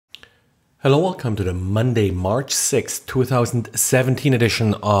Hello, welcome to the Monday, March 6th, 2017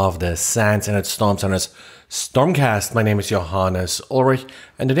 edition of the SANS and Storm Center's Stormcast. My name is Johannes Ulrich,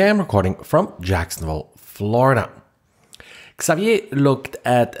 and today I'm recording from Jacksonville, Florida. Xavier looked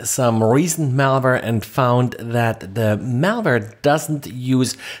at some recent malware and found that the malware doesn't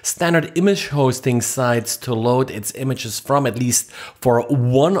use standard image hosting sites to load its images from, at least for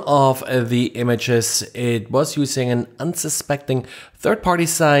one of the images. It was using an unsuspecting third-party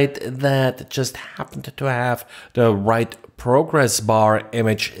site that just happened to have the right progress bar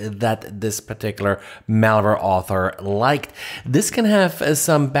image that this particular malware author liked. This can have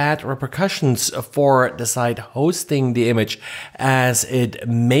some bad repercussions for the site hosting the image, as it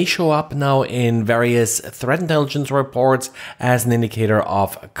may show up now in various threat intelligence reports as an indicator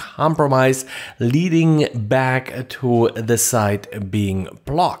of compromise, leading back to the site being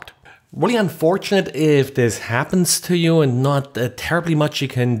blocked. Really unfortunate if this happens to you, and not terribly much you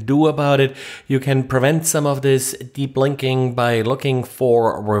can do about it. You can prevent some of this deep linking by looking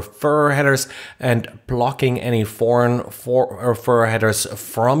for referrer headers and blocking any foreign referrer headers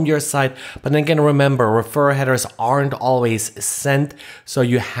from your site. But then again, remember, referrer headers aren't always sent, so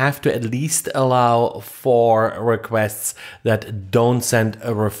you have to at least allow for requests that don't send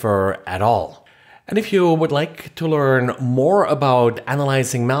a referrer at all. And if you would like to learn more about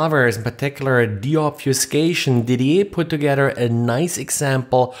analyzing malwares, in particular de-obfuscation, Didier put together a nice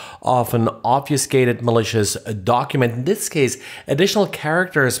example of an obfuscated malicious document. In this case, additional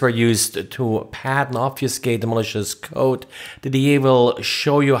characters were used to pad and obfuscate the malicious code. Didier will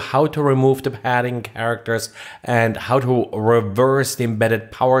show you how to remove the padding characters and how to reverse the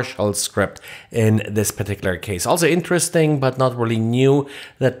embedded PowerShell script in this particular case. Also interesting, but not really new,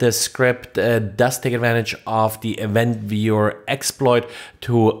 that the script does take advantage of the event viewer exploit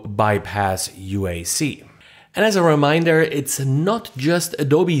to bypass UAC. And as a reminder, it's not just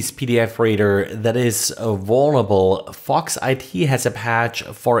Adobe's PDF reader that is vulnerable. FoxIT has a patch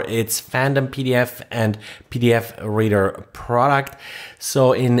for its Phantom PDF and PDF reader product.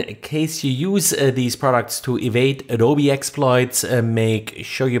 So in case you use these products to evade Adobe exploits, make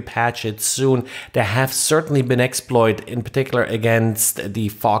sure you patch it soon. There have certainly been exploits, in particular against the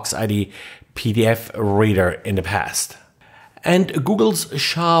FoxIT PDF reader in the past. And Google's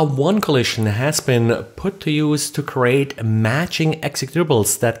SHA-1 collision has been put to use to create matching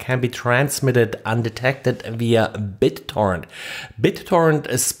executables that can be transmitted undetected via Bittorent.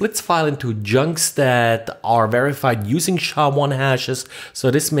 Bittorent splits file into chunks that are verified using SHA-1 hashes,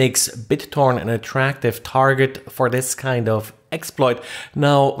 so this makes Bittorent an attractive target for this kind of exploit.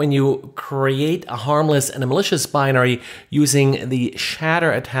 Now, when you create a harmless and a malicious binary using the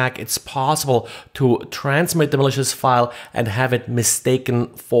Shatter attack, it's possible to transmit the malicious file and have it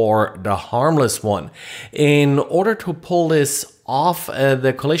mistaken for the harmless one. In order to pull this off,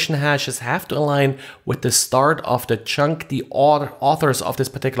 the collision hashes have to align with the start of the chunk. The authors of this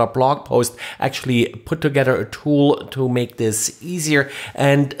particular blog post actually put together a tool to make this easier,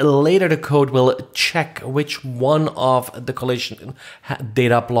 and later the code will check which one of the collision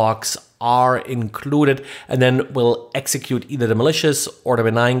data blocks are included, and then will execute either the malicious or the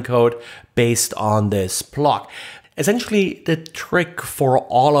benign code based on this block. Essentially, the trick for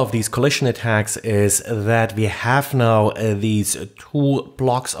all of these collision attacks is that we have now these two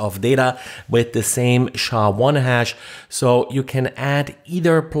blocks of data with the same SHA-1 hash, so you can add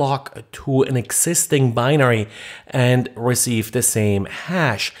either block to an existing binary and receive the same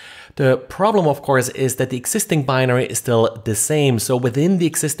hash. The problem, of course, is that the existing binary is still the same. So within the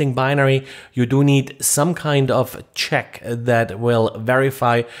existing binary, you do need some kind of check that will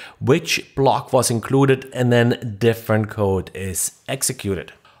verify which block was included, and then different code is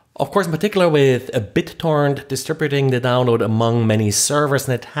executed. Of course, in particular with Bittorent distributing the download among many servers,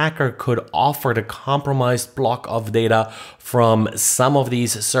 an attacker could offer the compromised block of data from some of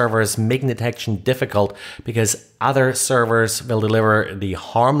these servers, making detection difficult because other servers will deliver the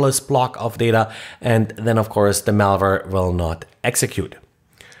harmless block of data, and then of course the malware will not execute.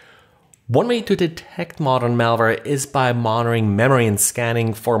 One way to detect modern malware is by monitoring memory and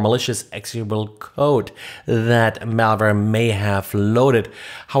scanning for malicious executable code that malware may have loaded.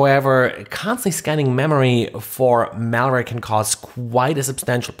 However, constantly scanning memory for malware can cause quite a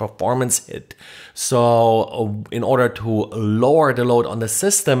substantial performance hit. So in order to lower the load on the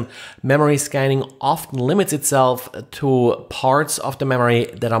system, memory scanning often limits itself to parts of the memory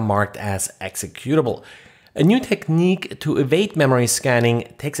that are marked as executable. A new technique to evade memory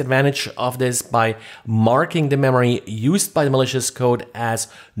scanning takes advantage of this by marking the memory used by the malicious code as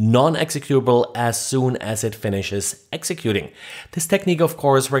non-executable as soon as it finishes executing. This technique, of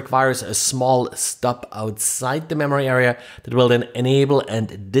course, requires a small stop outside the memory area that will then enable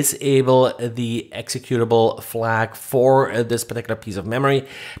and disable the executable flag for this particular piece of memory.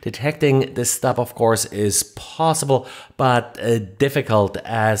 Detecting this stop, of course, is possible, but difficult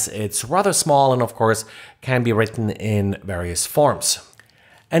as it's rather small and, of course, can be written in various forms.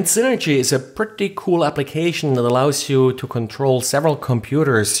 And Synergy is a pretty cool application that allows you to control several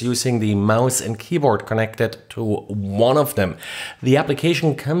computers using the mouse and keyboard connected to one of them. The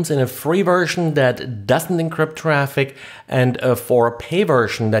application comes in a free version that doesn't encrypt traffic and a for pay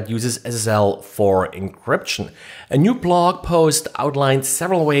version that uses SSL for encryption. A new blog post outlines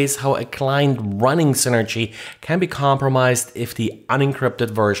several ways how a client running Synergy can be compromised if the unencrypted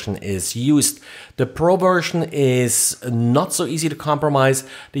version is used. The Pro version is not so easy to compromise.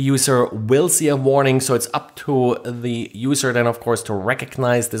 The user will see a warning, so it's up to the user then, of course, to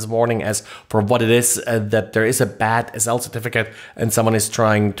recognize this warning as for what it is, that there is a bad SL certificate and someone is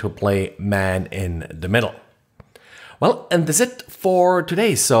trying to play man in the middle. Well, and that's it for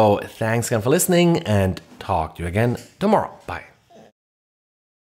today. So thanks again for listening and talk to you again tomorrow. Bye.